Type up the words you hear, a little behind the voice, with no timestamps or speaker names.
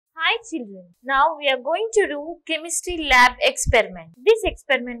Hi children, now we are going to do chemistry lab experiment. This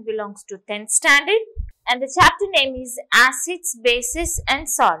experiment belongs to 10th standard and the chapter name is acids, bases and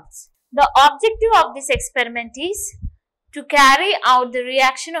salts. The objective of this experiment is to carry out the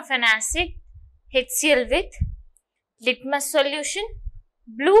reaction of an acid HCl with litmus solution,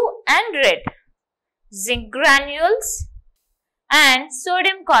 blue and red, zinc granules and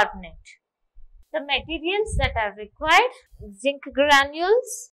sodium carbonate. The materials that are required: zinc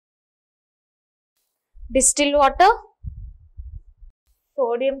granules, distilled water,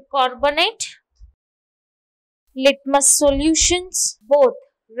 sodium carbonate, litmus solutions, both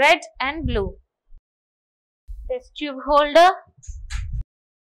red and blue, test tube holder,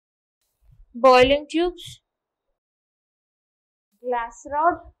 boiling tubes, glass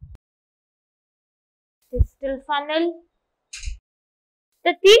rod, distill funnel.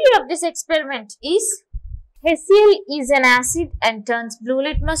 The theory of this experiment is HCl is an acid and turns blue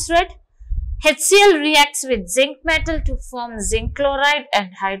litmus red. HCl reacts with zinc metal to form zinc chloride and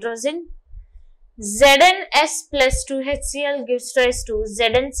hydrogen. ZnS plus 2HCl gives rise to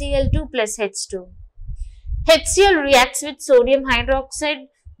ZnCl2 plus H2. HCl reacts with sodium hydroxide,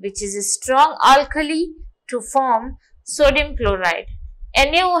 which is a strong alkali, to form sodium chloride.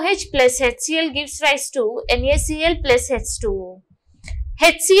 NaOH plus HCl gives rise to NaCl plus H2O.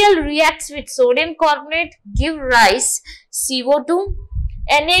 HCl reacts with sodium carbonate, give rise CO2.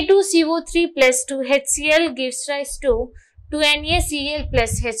 Na2CO3 plus 2HCl gives rise to 2NaCl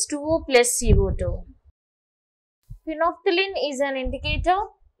plus H2O plus CO2. Phenolphthalein is an indicator.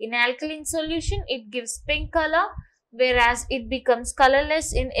 In alkaline solution, it gives pink color, whereas it becomes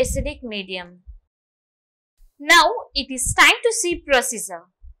colorless in acidic medium. Now, it is time to see procedure.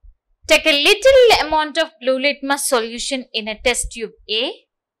 Take a little amount of blue litmus solution in a test tube A.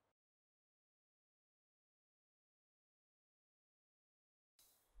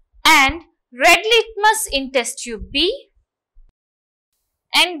 And red litmus in test tube B.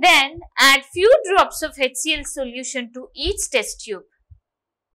 And then add few drops of HCl solution to each test tube.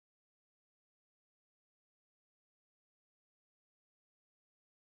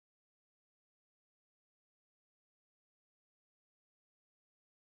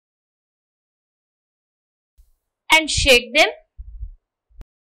 And shake them.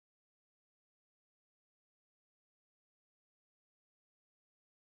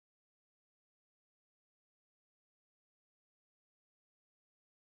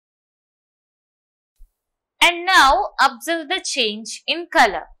 And now observe the change in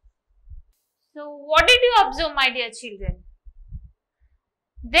color. So what did you observe, my dear children?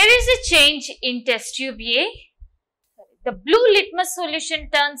 There is a change in test tube A. The blue litmus solution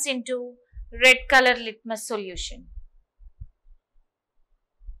turns into red color litmus solution.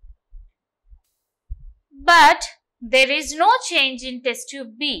 But there is no change in test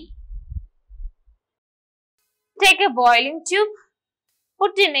tube B. Take a boiling tube,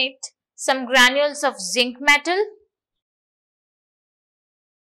 put in it some granules of zinc metal.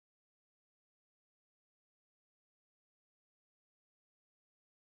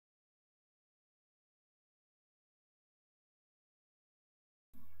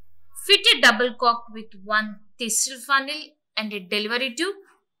 Fit a double cork with one distill funnel and a delivery tube.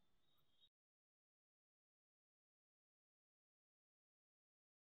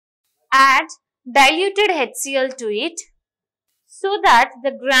 Add diluted HCl to it so that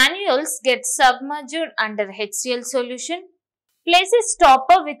the granules get submerged under HCl solution. Place a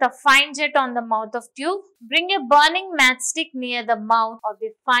stopper with a fine jet on the mouth of tube. Bring a burning matchstick near the mouth of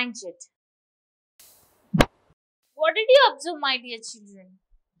the fine jet. What did you observe, my dear children?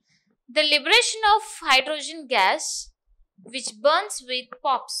 The liberation of hydrogen gas, which burns with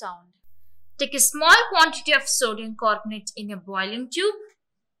pop sound. Take a small quantity of sodium carbonate in a boiling tube.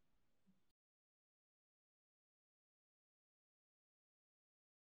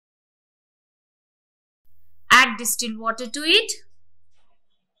 Add distilled water to it.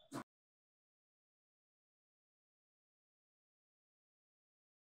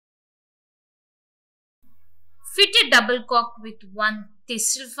 Fit a double cork with one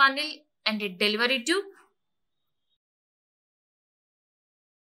distill funnel and a delivery tube.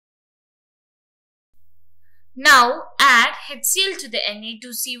 Now add HCl to the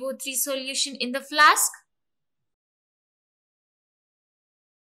Na2CO3 solution in the flask.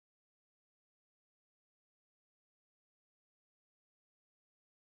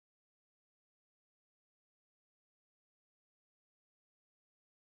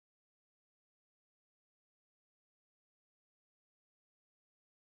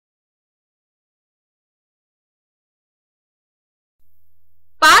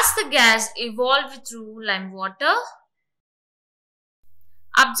 Pass the gas evolved through lime water.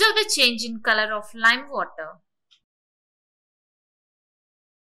 Observe the change in color of lime water.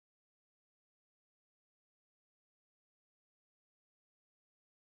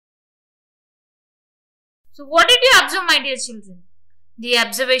 So what did you observe, my dear children? The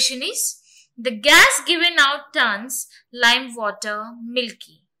observation is the gas given out turns lime water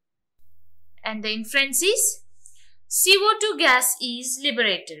milky. And the inference is CO2 gas is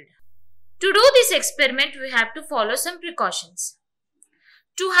liberated. To do this experiment, we have to follow some precautions.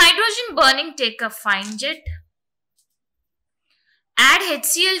 To hydrogen burning, take a fine jet. Add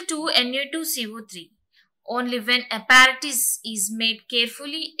HCl2NA2CO3 only when apparatus is made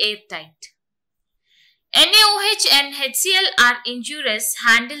carefully airtight. NaOH and HCl are injurious.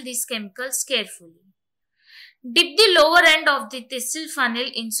 Handle these chemicals carefully. Dip the lower end of the thistle funnel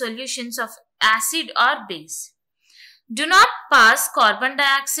in solutions of acid or base. Do not pass carbon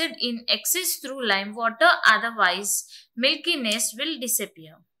dioxide in excess through lime water, otherwise milkiness will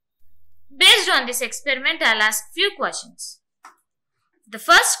disappear. Based on this experiment, I will ask few questions. The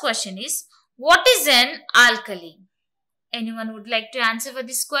first question is, what is an alkali? Anyone would like to answer for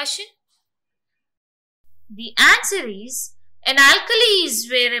this question? The answer is, an alkali is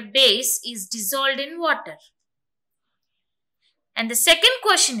where a base is dissolved in water. And the second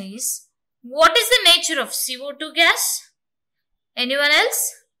question is, what is the nature of CO2 gas? Anyone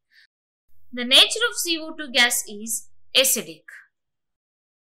else? The nature of CO2 gas is acidic.